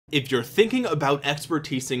If you're thinking about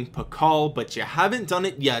expertising Pakal but you haven't done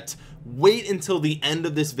it yet, wait until the end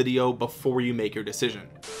of this video before you make your decision.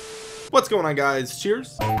 What's going on, guys?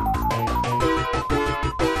 Cheers.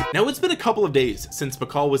 Now, it's been a couple of days since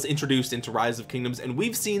Pakal was introduced into Rise of Kingdoms, and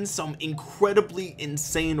we've seen some incredibly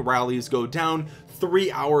insane rallies go down.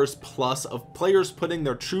 3 hours plus of players putting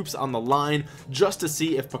their troops on the line just to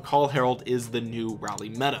see if Pakal Harald is the new rally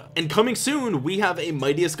meta. And coming soon, we have a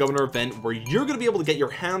Mightiest Governor event where you're going to be able to get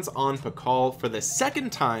your hands on Pakal for the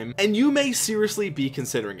second time, and you may seriously be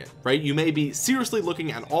considering it, right? You may be seriously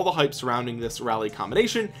looking at all the hype surrounding this rally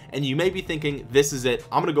combination, and you may be thinking, this is it,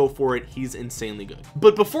 I'm gonna go for it, he's insanely good.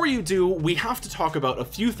 But before you do, we have to talk about a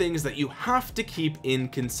few things that you have to keep in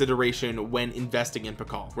consideration when investing in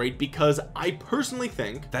Pakal, right? Because I personally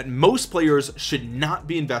think that most players should not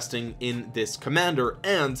be investing in this commander,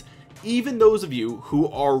 and even those of you who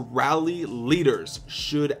are rally leaders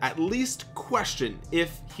should at least question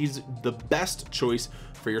if he's the best choice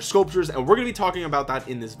for your sculptures, and we're going to be talking about that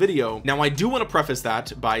in this video. Now, I do want to preface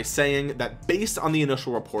that by saying that based on the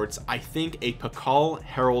initial reports, I think a Pakal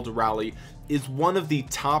Harald rally is one of the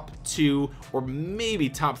top 2 or maybe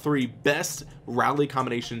top 3 best rally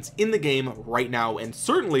combinations in the game right now, and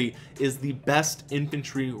certainly is the best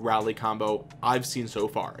infantry rally combo I've seen so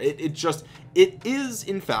far. It is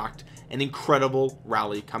in fact an incredible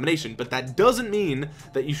rally combination, but that doesn't mean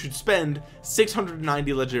that you should spend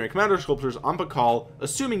 690 legendary commander sculptures on Pakal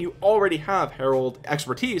assuming you already have Harald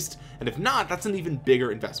expertise, and if not, that's an even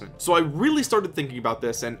bigger investment. So I really started thinking about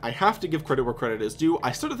this, and I have to give credit where credit is due.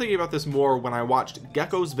 I started thinking about this more when I watched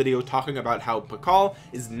Gekko's video talking about how Pakal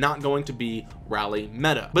is not going to be rally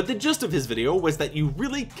meta, but the gist of his video was that you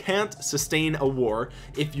really can't sustain a war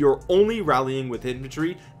if you're only rallying with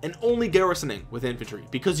infantry and only garrisoning with infantry,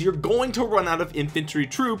 because you're going to run out of infantry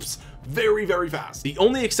troops very fast. The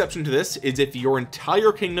only exception to this is if your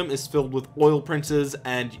entire kingdom is filled with oil princes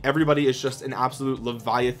and everybody is just an absolute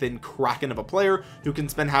leviathan kraken of a player who can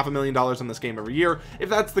spend $500,000 on this game every year. If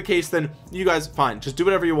that's the case, then you guys, fine, just do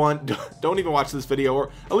whatever you want. Don't even watch this video, or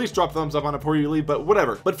at least drop thumbs up on it before you leave, but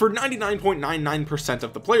whatever. But for 99.99%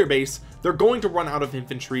 of the player base, they're going to run out of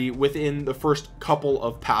infantry within the first couple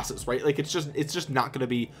of passes, right? Like it's just not going to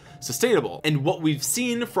be sustainable. And what we've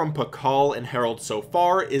seen from Pakal and Harald so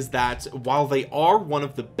far is that while they are one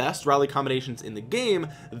of the best rally combinations in the game,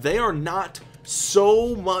 they are not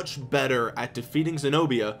so much better at defeating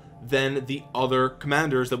Zenobia than the other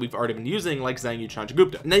commanders that we've already been using, like Zhang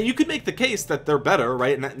Chandragupta. Now, you could make the case that they're better,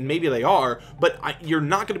 right? And maybe they are, but you're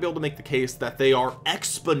not going to be able to make the case that they are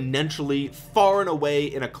exponentially far and away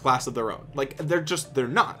in a class of their own. Like they're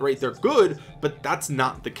not, right? They're good, but that's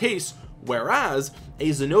not the case. Whereas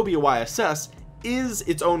a Zenobia YSS is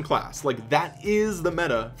its own class. Like that is the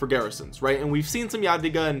meta for garrisons, right? And we've seen some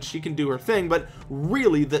Jadwiga and she can do her thing, but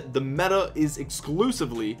really the meta is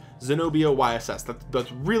exclusively Zenobia YSS.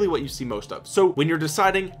 That's really what you see most of. So when you're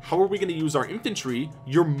deciding how are we going to use our infantry,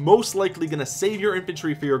 you're most likely going to save your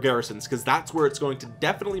infantry for your garrisons, because that's where it's going to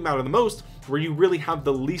definitely matter the most, where you really have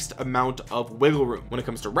the least amount of wiggle room. When it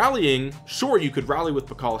comes to rallying, sure, you could rally with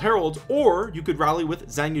Pakal Harald, or you could rally with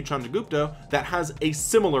Zhang Chandragupta that has a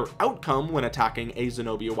similar outcome when attacking a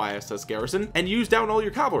Zenobia YSS garrison, and use down all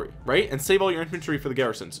your cavalry, right? And save all your infantry for the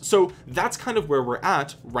garrisons. So that's kind of where we're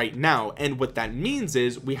at right now. And what that means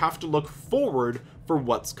is we have to look forward for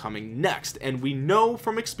what's coming next. And we know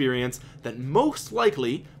from experience that most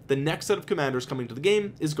likely the next set of commanders coming to the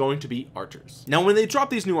game is going to be archers. Now, when they drop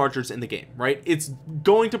these new archers in the game, right, it's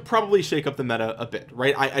going to probably shake up the meta a bit,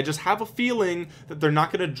 right? I just have a feeling that they're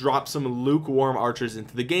not going to drop some lukewarm archers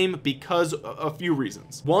into the game because a few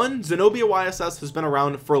reasons. One, Zenobia YSS has been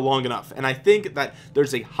around for long enough, and I think that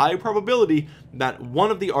there's a high probability that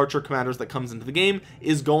one of the archer commanders that comes into the game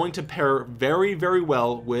is going to pair very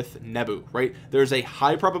well with Nebu, right? There's a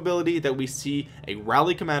high probability that we see a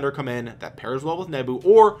rally commander come in that pairs well with Nebu,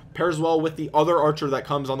 or pairs well with the other archer that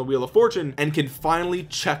comes on the Wheel of Fortune and can finally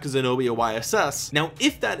check Zenobia YSS. Now,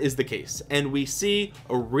 if that is the case and we see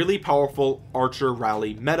a really powerful archer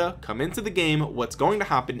rally meta come into the game, what's going to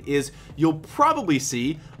happen is you'll probably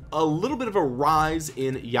see a little bit of a rise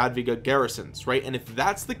in Jadwiga garrisons, right? And if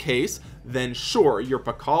that's the case, then sure, your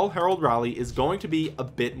Pakal Harald rally is going to be a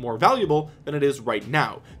bit more valuable than it is right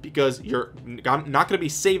now, because you're not going to be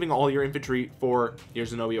saving all your infantry for your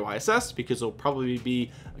Zenobia YSS, because it'll probably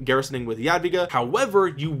be garrisoning with Jadwiga. However,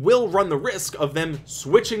 you will run the risk of them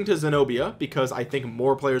switching to Zenobia, because I think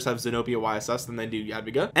more players have Zenobia YSS than they do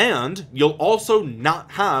Jadwiga, and you'll also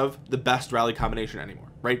not have the best rally combination anymore,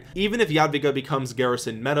 right? Even if Jadwiga becomes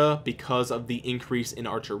garrison meta because of the increase in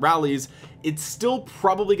archer rallies, it's still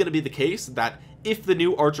probably going to be the case that if the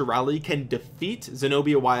new Archer rally can defeat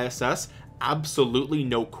Zenobia YSS, absolutely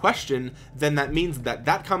no question, then that means that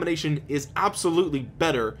that combination is absolutely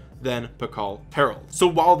better than Pakal Harald. So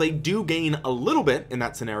while they do gain a little bit in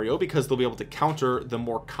that scenario because they'll be able to counter the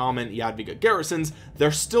more common Jadwiga garrisons,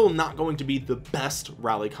 they're still not going to be the best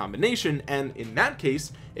rally combination. And in that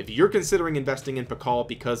case, if you're considering investing in Pakal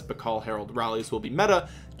because Pakal Harald rallies will be meta,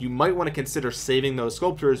 you might want to consider saving those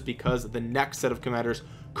sculptures because the next set of commanders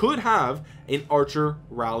could have an Archer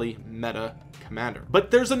rally meta commander.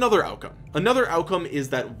 But there's another outcome. Another outcome is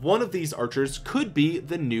that one of these archers could be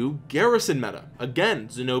the new garrison meta. Again,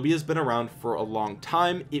 Zenobia has been around for a long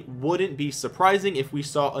time. It wouldn't be surprising if we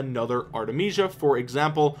saw another Artemisia. For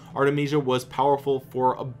example, Artemisia was powerful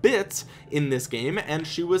for a bit in this game, and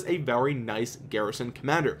she was a very nice garrison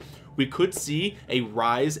commander. We could see a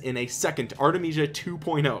rise in a second Artemisia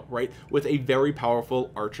 2.0, right, with a very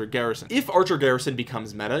powerful Archer garrison. If Archer garrison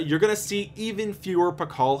becomes meta, you're going to see even fewer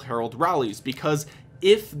Pakal Harald rallies, because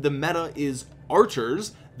if the meta is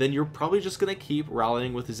archers, then you're probably just going to keep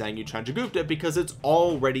rallying with Zhang Yu Chandragupta because it's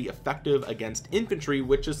already effective against infantry,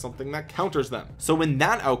 which is something that counters them. So in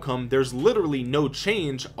that outcome, there's literally no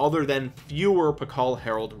change other than fewer Pakal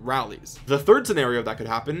Harald rallies. The third scenario that could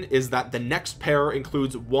happen is that the next pair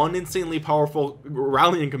includes one insanely powerful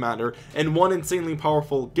rallying commander and one insanely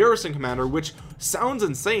powerful garrison commander, which sounds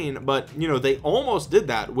insane, but you know, they almost did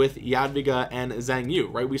that with Jadwiga and Zhang Yu,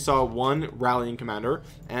 right? We saw one rallying commander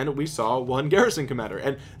and we saw one garrison commander,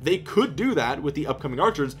 and they could do that with the upcoming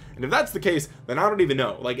archers. And if that's the case, then I don't even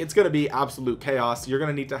know, like, it's going to be absolute chaos. You're going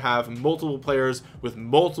to need to have multiple players with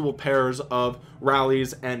multiple pairs of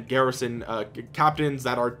rallies and garrison captains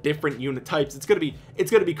that are different unit types. It's going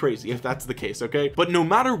to be crazy if that's the case. Okay, but no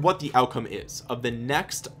matter what the outcome is of the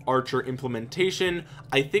next Archer implementation,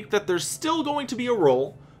 I think that there's still going to be a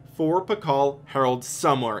role for Pakal Harald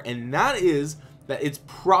somewhere, and that is that it's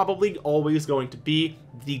probably always going to be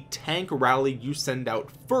the tank rally you send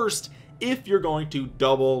out first if you're going to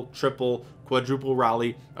double, triple, quadruple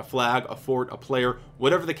rally a flag, a fort, a player,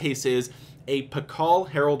 whatever the case is. A Pakal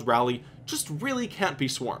Harald rally just really can't be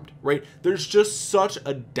swarmed, right? There's just such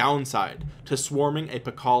a downside to swarming a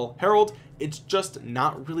Pakal Harald. It's just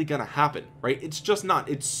not really gonna happen, right? It's just not.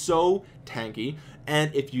 It's so tanky,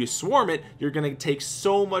 and if you swarm it, you're gonna take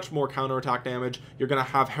so much more counterattack damage. You're gonna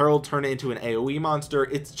have Harald turn it into an AoE monster.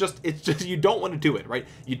 It's just you don't want to do it, right?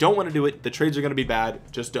 You don't want to do it. The trades are gonna be bad.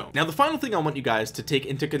 Just don't. Now, the final thing I want you guys to take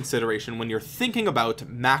into consideration when you're thinking about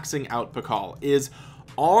maxing out Pakal is,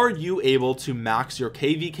 are you able to max your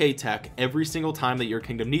KVK tech every single time that your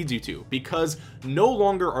kingdom needs you to? Because no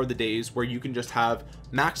longer are the days where you can just have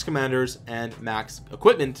max commanders and max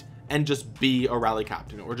equipment and just be a rally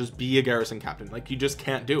captain or just be a garrison captain. Like, you just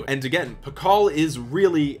can't do it. And again, Pakal is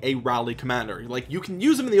really a rally commander. Like, you can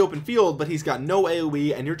use him in the open field, but he's got no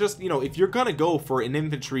AoE, and you're just, you know, if you're gonna go for an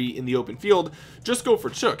infantry in the open field, just go for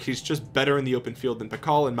Chook. He's just better in the open field than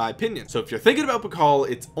Pakal, in my opinion. So if you're thinking about Pakal,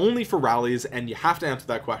 it's only for rallies, and you have to answer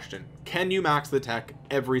that question. Can you max the tech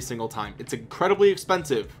every single time? It's incredibly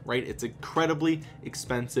expensive, right? It's incredibly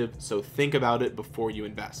expensive, so think about it before you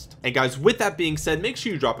invest. And guys, with that being said, make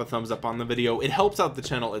sure you drop a thumbs up on the video. It helps out the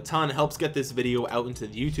channel a ton. It helps get this video out into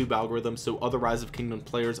the YouTube algorithm so other Rise of Kingdom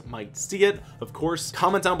players might see it. Of course,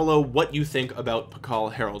 comment down below what you think about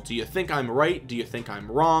Pakal Harald. Do you think I'm right? Do you think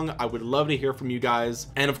I'm wrong? I would love to hear from you guys.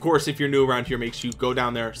 And of course, if you're new around here, make sure you go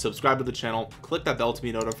down there, subscribe to the channel, click that bell to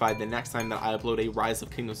be notified the next time that I upload a Rise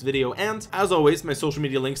of Kingdoms video. And as always, my social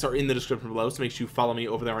media links are in the description below, so make sure you follow me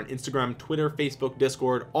over there on Instagram, Twitter, Facebook,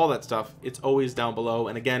 Discord, all that stuff. It's always down below.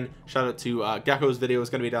 And again, shout out to Gekko's video is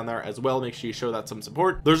going to be down there as well. Make sure you show that some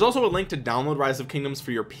support. There's also a link to download Rise of Kingdoms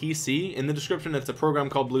for your PC in the description. It's a program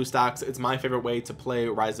called BlueStacks. It's my favorite way to play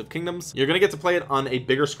Rise of Kingdoms. You're gonna get to play it on a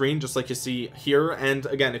bigger screen, just like you see here. And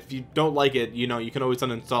again, if you don't like it, you know, you can always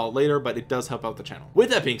uninstall it later, but it does help out the channel. With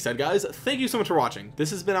that being said, guys, thank you so much for watching. This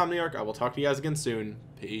has been Omniarch. I will talk to you guys again soon.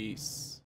 Peace.